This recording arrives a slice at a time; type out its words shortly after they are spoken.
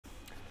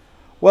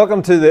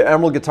Welcome to the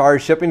Emerald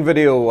Guitars shipping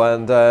video,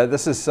 and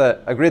this is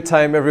a great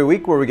time every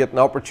week where we get an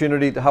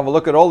opportunity to have a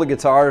look at all the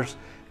guitars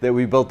that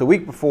we built the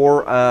week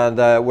before and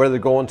where they're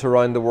going to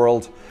around the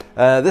world.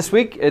 This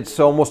week it's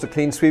almost a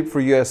clean sweep for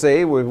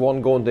USA, with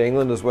one going to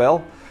England as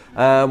well.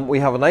 We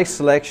have a nice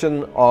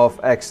selection of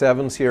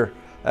X7s here.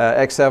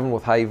 X7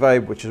 with high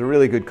vibe, which is a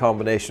really good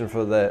combination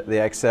for the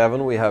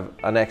X7. We have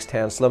an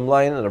X10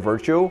 Slimline and a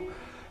Virtuo.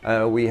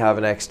 We have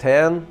an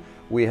X10.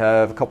 We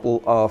have a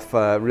couple of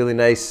really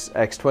nice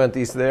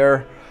X20s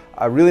there.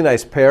 A really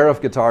nice pair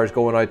of guitars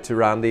going out to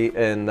Randy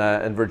in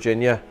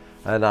Virginia,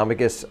 an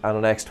Amicus and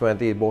an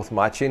X20, both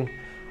matching.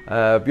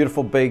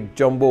 Beautiful big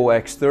jumbo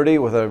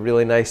X30 with a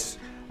really nice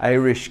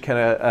Irish kind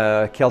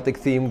of Celtic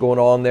theme going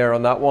on there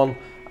on that one.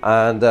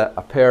 And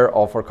a pair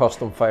of our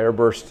custom Fire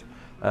Burst.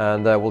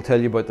 And we'll tell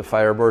you about the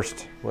Fire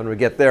Burst when we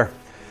get there.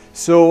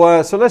 So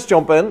let's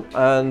jump in,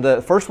 and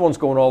the first one's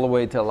going all the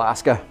way to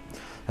Alaska.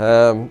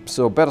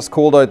 So bet it's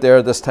cold out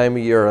there this time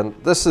of year, and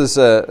this is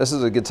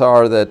a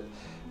guitar that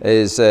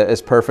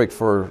is perfect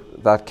for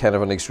that kind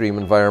of an extreme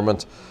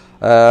environment.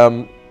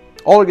 All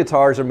our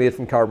guitars are made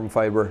from carbon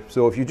fiber,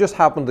 so if you just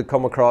happen to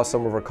come across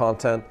some of our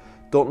content,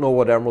 don't know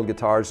what Emerald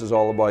Guitars is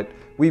all about,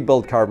 we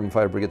build carbon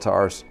fiber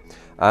guitars.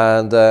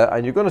 And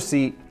you're going to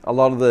see a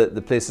lot of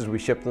the places we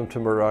ship them to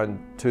around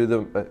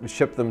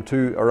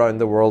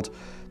the world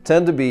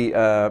tend to be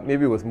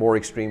maybe with more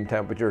extreme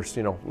temperatures,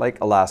 you know, like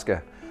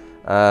Alaska.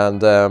 And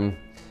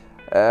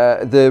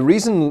the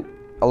reason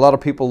a lot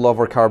of people love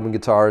our carbon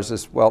guitars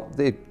is, well,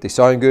 they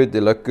sound good, they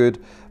look good,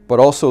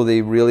 but also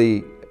they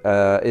really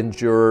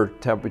endure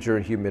temperature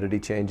and humidity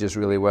changes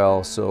really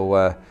well.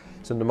 So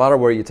no matter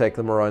where you take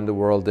them around the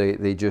world, they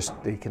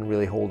can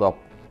really hold up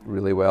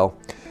really well.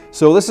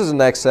 So this is an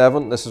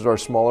X7. This is our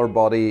smaller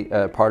body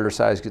parlor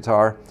size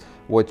guitar,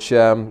 which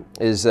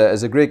is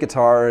a great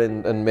guitar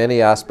in many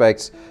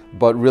aspects,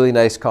 but really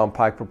nice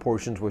compact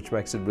proportions, which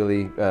makes it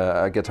really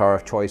a guitar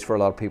of choice for a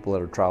lot of people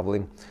that are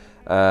traveling.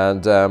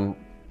 And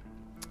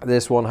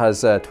this one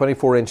has a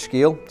 24-inch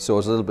scale, so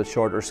it's a little bit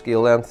shorter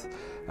scale length,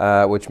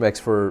 which makes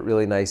for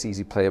really nice,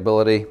 easy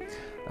playability.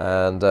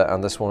 And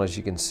this one, as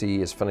you can see,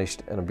 is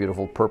finished in a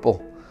beautiful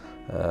purple,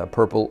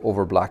 purple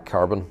over black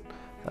carbon.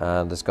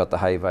 And it's got the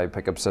high vibe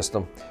pickup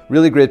system.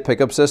 Really great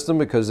pickup system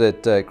because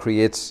it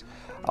creates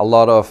a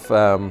lot of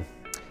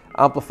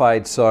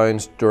amplified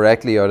sounds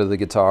directly out of the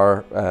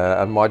guitar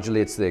and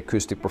modulates the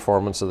acoustic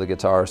performance of the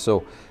guitar.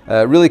 So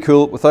really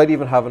cool. Without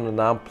even having an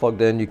amp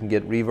plugged in, you can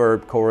get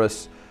reverb,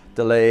 chorus,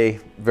 delay,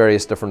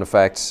 various different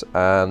effects,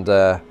 and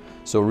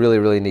so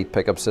really neat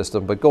pickup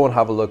system. But go and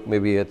have a look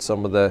maybe at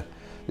some of the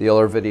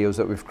other videos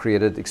that we've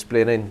created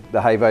explaining the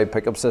high vibe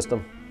pickup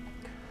system.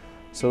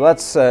 So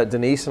that's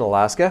Denise in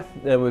Alaska.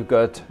 Then we've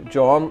got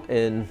John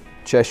in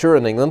Cheshire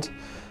in England.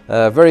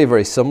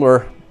 Very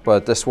similar,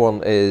 but this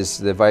one is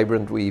the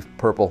vibrant weave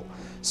purple.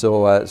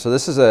 So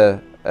this is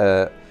a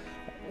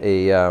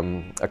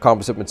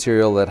composite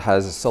material that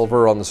has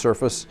silver on the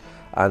surface,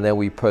 and then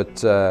we put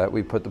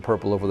the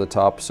purple over the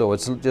top. So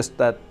it's just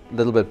that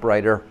little bit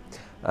brighter,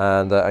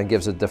 and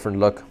gives a different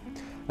look.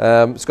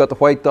 It's got the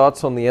white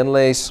dots on the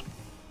inlays,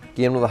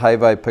 again with a high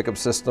vibe pickup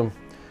system,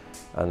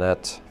 and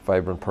that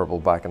vibrant purple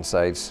back and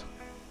sides.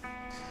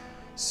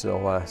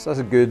 So that's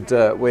a good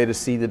way to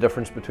see the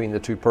difference between the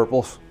two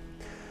purples.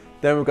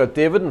 Then we've got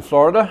David in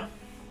Florida.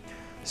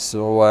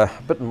 So a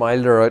bit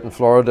milder out in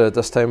Florida at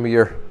this time of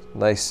year.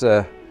 Nice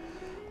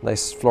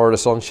Florida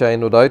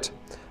sunshine, no doubt.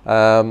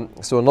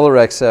 So another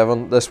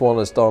X7. This one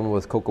is done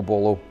with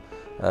Co.Donegal,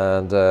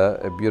 and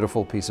a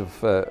beautiful piece of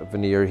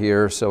veneer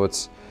here. So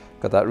it's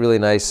got that really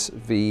nice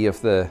V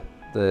of the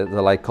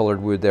light colored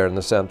wood there in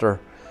the center,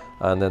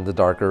 and then the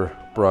darker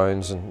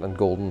browns and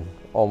golden,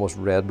 almost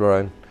red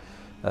brown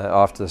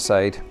off to the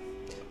side.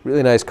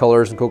 Really nice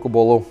colors in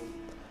Co.Donegal,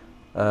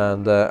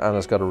 and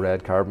it's got a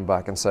red carbon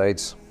back and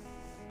sides.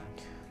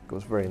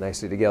 Goes very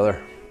nicely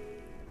together.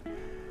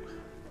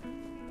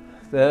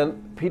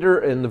 Then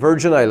Peter in the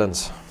Virgin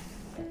Islands,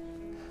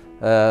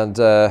 and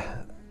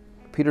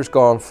Peter's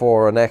gone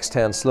for an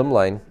X10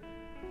 Slimline.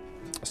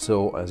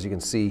 So as you can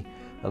see,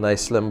 a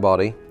nice slim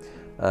body,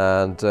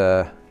 and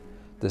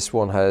this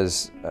one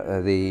has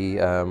the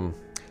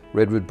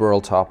redwood burl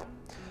top,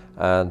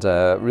 and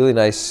really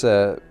nice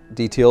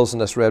details in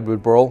this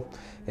redwood burl.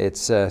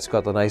 It's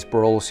got the nice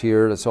burls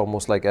here. It's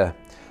almost like a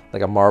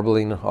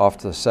marbling off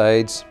to the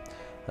sides,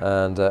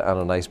 and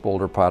a nice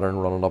boulder pattern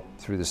running up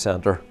through the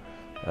center,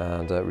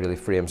 and really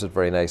frames it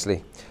very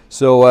nicely.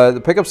 So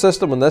the pickup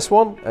system on this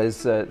one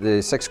is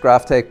the 6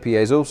 Graphtec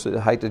piezos,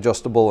 height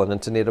adjustable and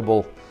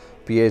intonatable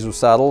piezo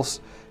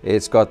saddles.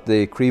 It's got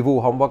the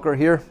Crevo humbucker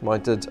here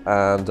mounted,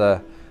 and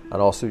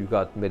also you've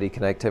got MIDI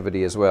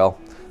connectivity as well.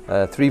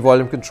 3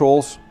 volume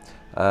controls,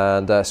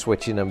 and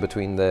switching in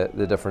between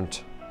the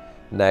different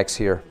necks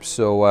here.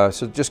 So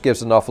it just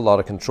gives an awful lot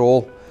of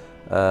control,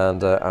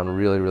 and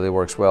really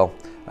works well.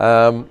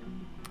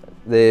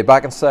 The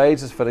back and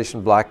sides is finished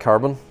in black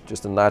carbon,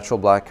 just a natural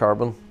black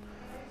carbon,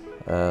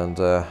 and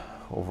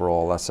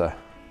overall that's a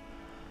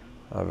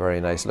very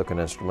nice looking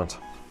instrument.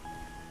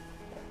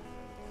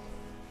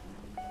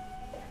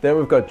 Then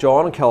we've got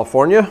John in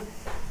California.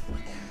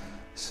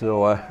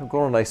 So I'm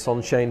going on a nice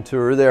sunshine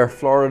tour there.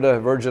 Florida,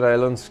 Virgin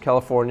Islands,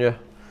 California.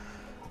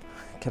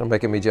 Kind of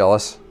making me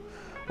jealous.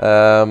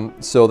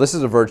 So this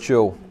is a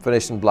Virtuo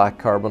finished in black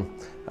carbon,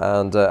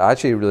 and I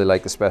actually really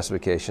like the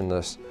specification.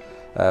 This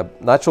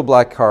natural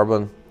black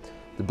carbon,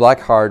 the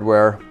black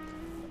hardware,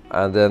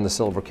 and then the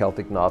silver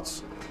Celtic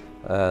knots.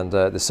 And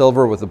the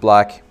silver with the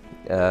black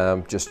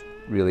just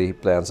really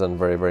blends in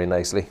very, very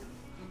nicely.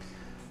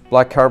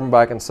 Black carbon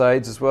back and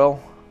sides as well,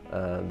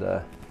 and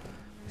you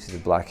see the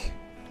black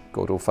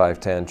Co.Donegal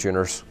 510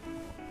 tuners.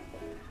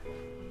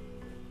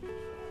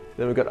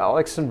 Then we've got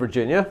Alex in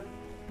Virginia,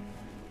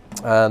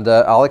 and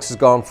Alex has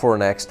gone for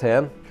an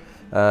X10,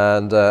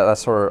 and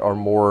that's our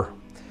more,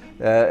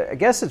 I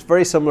guess it's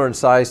very similar in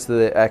size to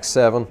the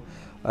X7,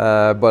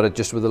 but it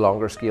just with a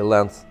longer scale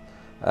length,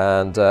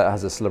 and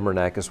has a slimmer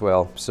neck as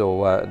well.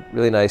 So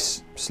really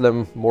nice,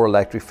 slim, more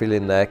electric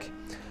feeling neck,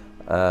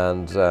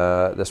 and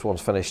this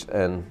one's finished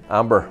in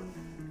amber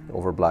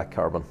over black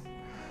carbon.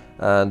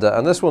 And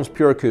this one's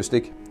pure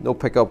acoustic, no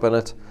pickup in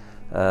it,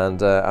 and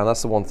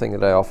that's the one thing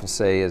that I often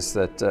say is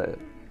that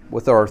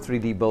with our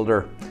 3D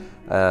builder,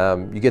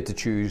 you get to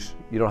choose.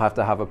 You don't have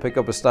to have a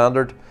pickup as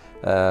standard.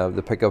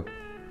 The pickup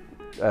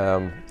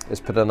is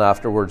put in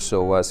afterwards,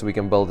 so we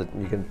can build it.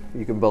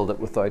 You can build it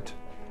without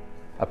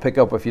a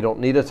pickup if you don't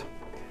need it.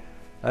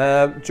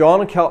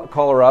 John in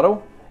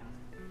Colorado.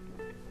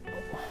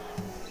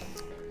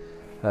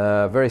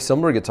 Very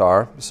similar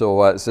guitar.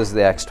 So this is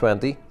the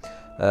X20.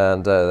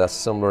 And that's a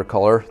similar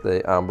colour,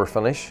 the amber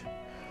finish,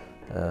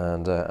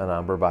 and an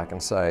amber back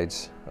and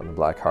sides, and the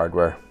black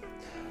hardware.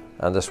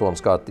 And this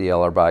one's got the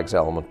LR Bags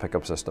element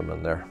pickup system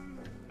in there.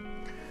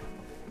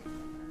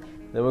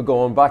 Then we're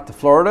going back to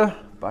Florida,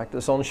 back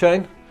to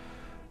sunshine,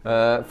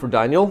 for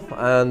Daniel,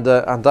 and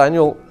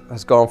Daniel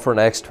has gone for an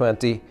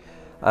X20,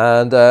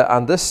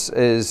 and this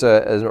is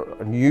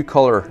a new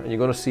colour, and you're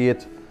going to see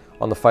it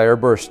on the Fire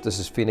Burst. This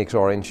is Phoenix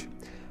Orange,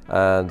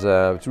 and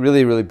it's a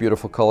really, really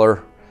beautiful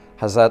colour.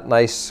 Has that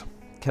nice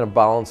kind of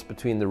balance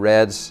between the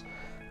reds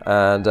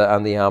and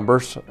the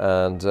ambers,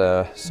 and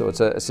so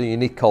it's a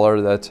unique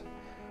color that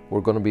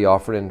we're going to be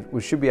offering. We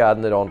should be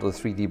adding it onto the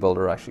 3D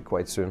builder actually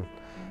quite soon,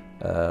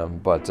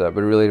 but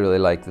really, really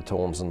like the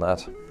tones in that.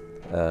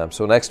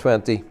 So an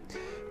X20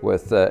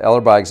 with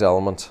LR Bags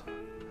element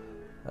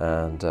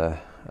and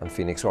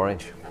Phoenix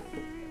Orange.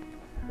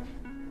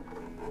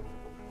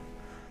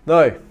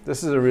 Now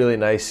this is a really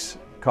nice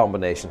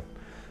combination,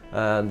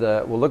 and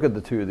we'll look at the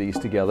two of these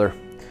together.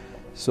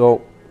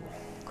 So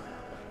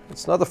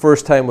it's not the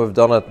first time we've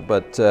done it,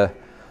 but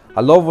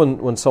I love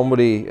when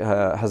somebody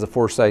has a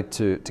foresight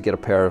to get a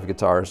pair of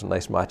guitars, a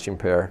nice matching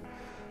pair.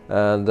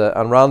 And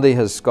Randy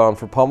has gone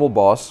for Pommel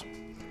Boss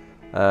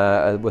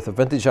with a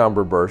vintage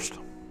amber burst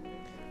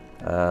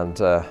and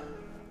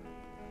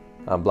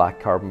black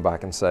carbon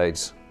back and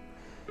sides.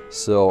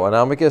 So an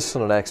Amicus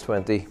and an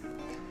X20,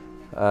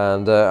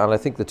 and I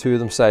think the two of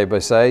them side by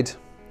side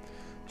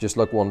just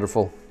look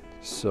wonderful.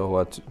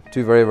 So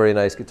two very, very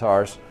nice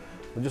guitars.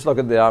 We'll just look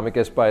at the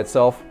Amicus by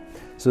itself.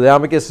 So the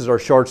Amicus is our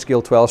short scale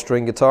 12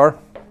 string guitar.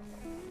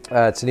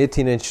 It's an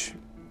 18-inch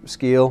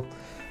scale,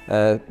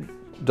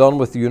 done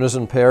with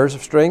unison pairs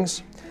of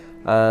strings,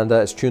 and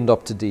it's tuned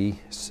up to D.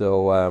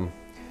 So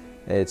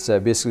it's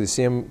basically the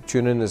same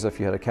tuning as if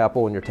you had a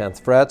capo on your 10th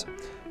fret,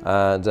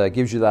 and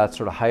gives you that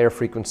sort of higher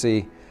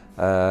frequency,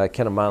 kind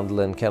of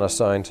mandolin kind of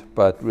sound,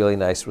 but really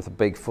nice with a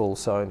big full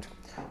sound.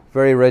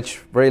 Very rich,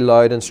 very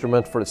loud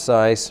instrument for its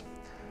size,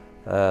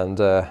 and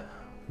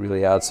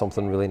really adds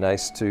something really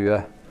nice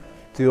to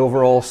the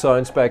overall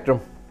sound spectrum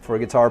for a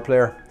guitar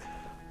player.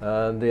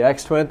 And the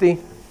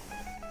X20,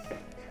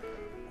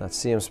 that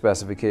same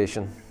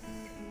specification.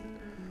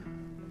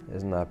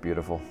 Isn't that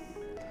beautiful?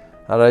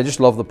 And I just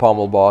love the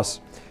Pommel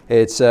Boss.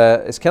 It's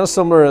kind of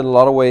similar in a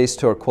lot of ways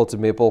to our quilted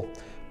maple,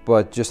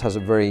 but just has a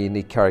very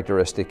unique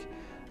characteristic.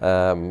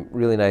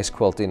 Really nice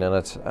quilting in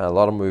it, a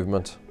lot of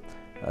movement,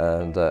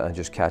 and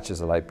just catches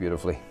the light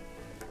beautifully.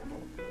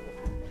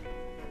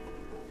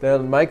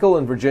 Then Michael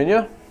in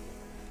Virginia,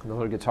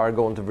 another guitar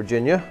going to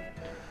Virginia.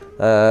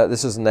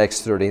 This is an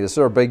X30. This is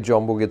our big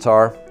jumbo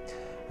guitar,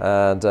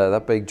 and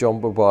that big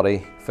jumbo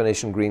body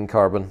finished in green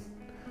carbon,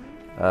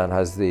 and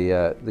has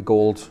the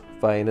gold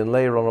vine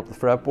inlay run up the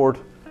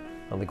fretboard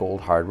and the gold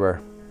hardware.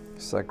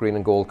 So that green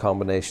and gold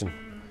combination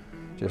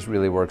just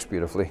really works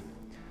beautifully.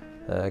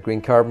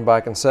 Green carbon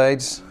back and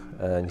sides,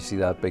 and you see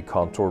that big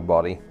contoured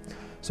body.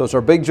 So it's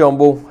our big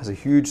jumbo, has a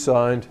huge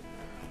sound,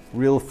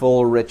 real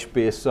full rich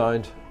bass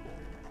sound,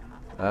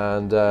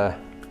 and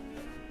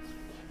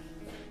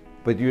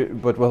but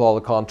with all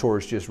the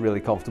contours, just really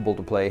comfortable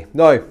to play.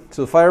 Now,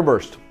 so the Fire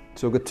Burst.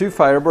 So we've got two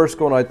Fire Bursts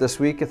going out this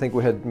week. I think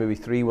we had maybe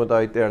 3 went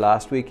out there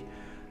last week,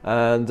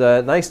 and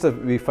nice to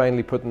be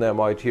finally putting them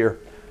out here.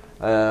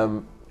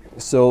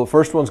 So the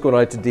first one's going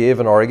out to Dave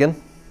in Oregon,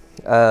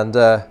 and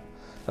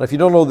if you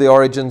don't know the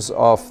origins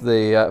of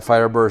the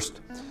Fire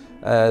Burst,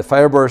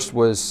 Fire Burst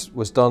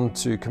was done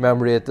to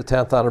commemorate the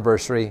 10th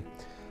anniversary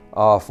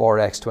of our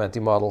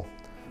X20 model.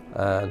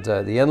 And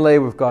the inlay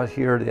we've got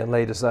here, the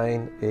inlay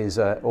design is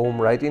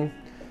ohm writing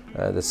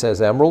that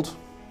says emerald,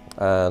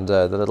 and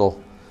the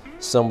little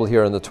symbol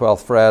here on the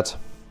 12th fret.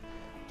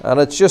 And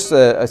it's just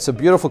it's a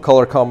beautiful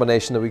color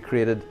combination that we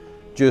created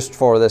just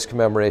for this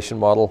commemoration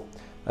model.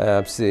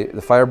 See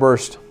the Fire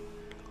Burst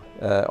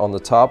on the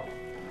top,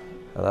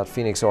 and that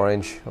Phoenix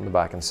orange on the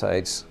back and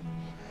sides.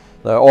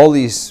 Now all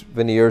these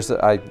veneers,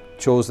 that I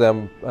chose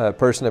them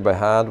personally by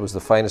hand, was the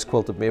finest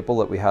quilted maple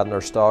that we had in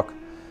our stock,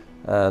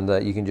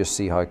 and you can just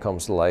see how it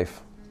comes to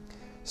life.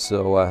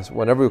 So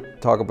whenever we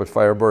talk about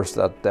Fire Burst,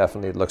 that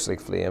definitely looks like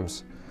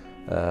flames.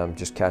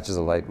 Just catches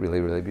the light really,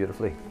 really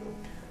beautifully.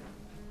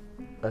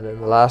 And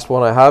then the last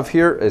one I have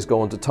here is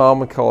going to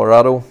Tom in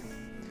Colorado.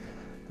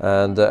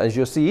 And as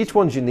you'll see, each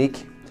one's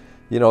unique.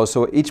 You know,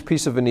 so each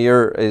piece of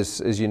veneer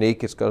is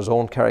unique. It's got its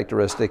own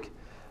characteristic.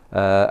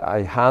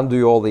 I hand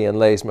do all the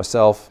inlays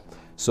myself.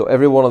 So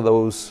every one of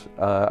those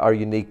are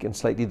unique and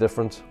slightly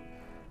different.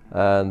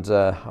 And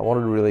I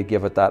wanted to really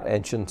give it that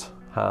ancient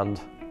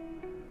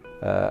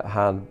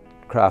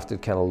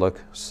handcrafted kind of look.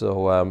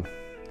 So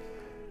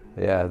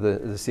yeah,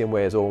 the same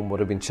way as ohm would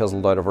have been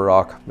chiseled out of a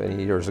rock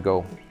many years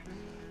ago.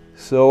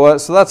 So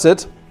so that's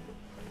it.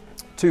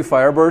 2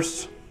 Fire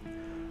Bursts,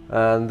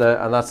 and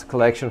that's the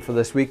collection for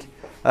this week.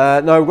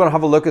 Now we're going to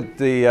have a look at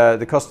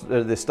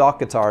the stock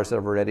guitars that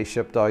have already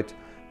shipped out.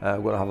 We're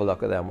going to have a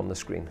look at them on the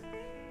screen.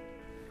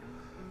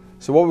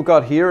 So what we've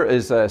got here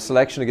is a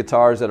selection of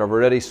guitars that have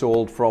already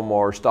sold from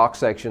our stock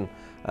section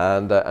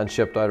and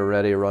shipped out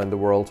already around the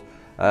world.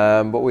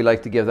 But we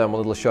like to give them a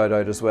little shout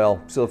out as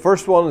well. So the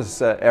first one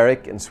is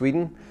Eric in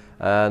Sweden,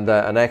 and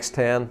an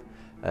X10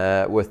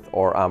 with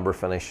our amber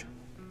finish.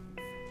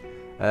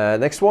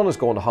 Next one is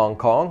going to Hong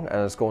Kong,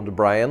 and it's going to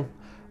Brian,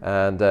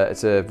 and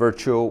it's a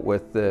Virtuo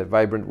with the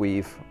vibrant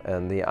weave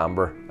and the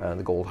amber and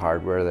the gold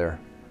hardware there.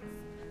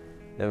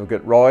 Then we've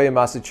got Roy in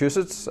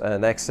Massachusetts,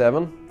 an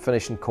X7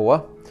 finished in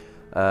Koa,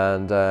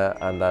 and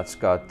that's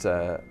got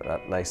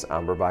that nice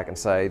amber back and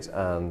sides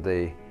and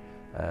the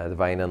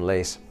vine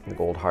inlays, the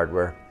gold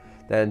hardware.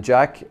 Then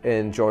Jack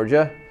in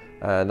Georgia,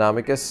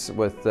 Namicus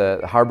with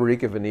the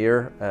Harborica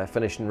veneer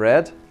finished in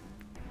red.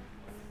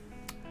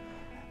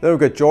 Then we've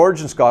got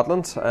George in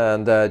Scotland,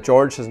 and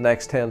George has an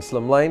X10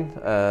 Slimline,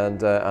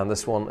 and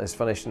this one is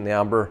finished in the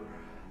amber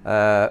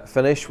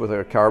finish with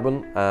our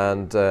carbon,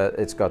 and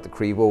it's got the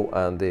Crevo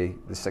and the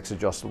 6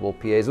 adjustable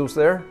piezos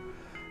there.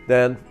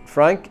 Then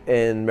Frank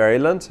in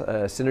Maryland,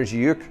 Synergy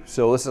Uke.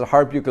 So this is a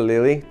harp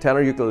ukulele,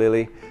 tenor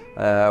ukulele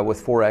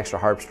with 4 extra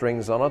harp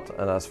strings on it,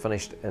 and that's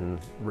finished in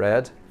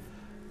red.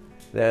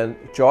 Then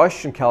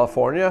Josh in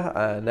California,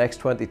 an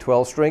X20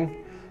 12 string,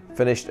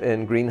 finished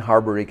in green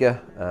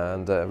Harborica,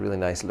 and a really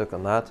nice look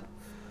on that.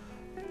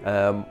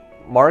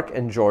 Mark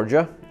in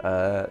Georgia,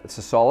 it's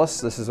a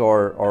Solace. This is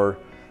our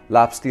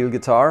lap steel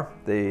guitar,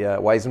 the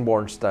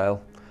Weisenborn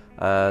style,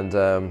 and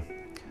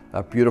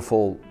a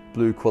beautiful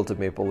blue quilted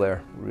maple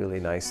there, really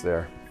nice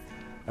there.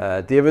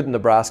 David in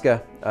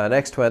Nebraska, an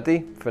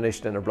X20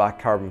 finished in a black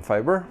carbon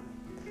fiber.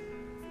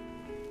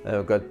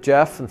 We've got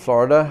Jeff in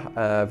Florida,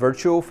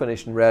 Virtuo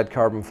finished in red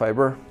carbon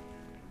fiber.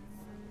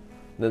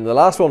 Then the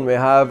last one we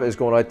have is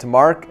going out to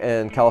Mark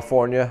in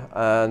California,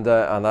 and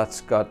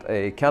that's got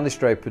a candy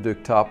stripe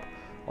Padauk top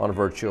on a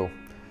Virtuo.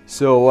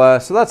 So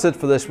so that's it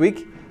for this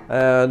week.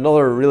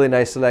 Another really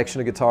nice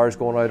selection of guitars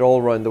going out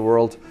all around the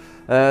world.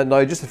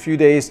 Now just a few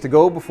days to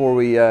go before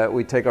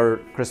we take our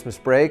Christmas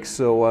break,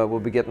 so we'll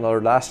be getting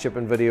our last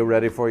shipping video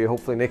ready for you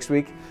hopefully next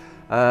week.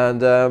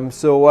 And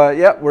so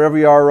yeah, wherever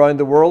you are around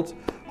the world,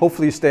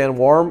 hopefully you're staying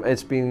warm.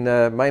 It's been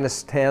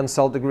minus 10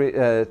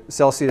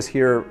 Celsius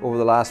here over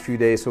the last few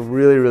days, so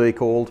really, really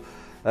cold.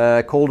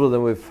 Colder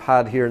than we've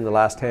had here in the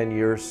last 10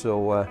 years,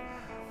 so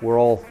we're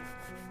all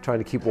trying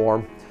to keep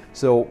warm.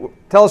 So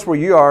tell us where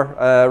you are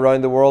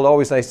around the world.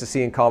 Always nice to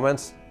see in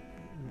comments.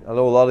 I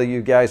know a lot of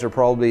you guys are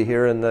probably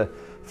here in the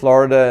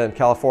Florida and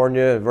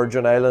California and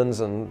Virgin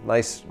Islands and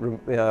nice,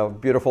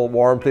 beautiful,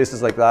 warm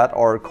places like that,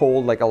 or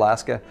cold like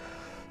Alaska.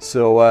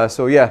 So,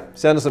 so yeah,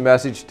 send us a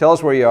message, tell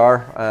us where you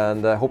are,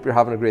 and hope you're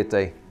having a great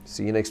day.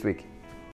 See you next week.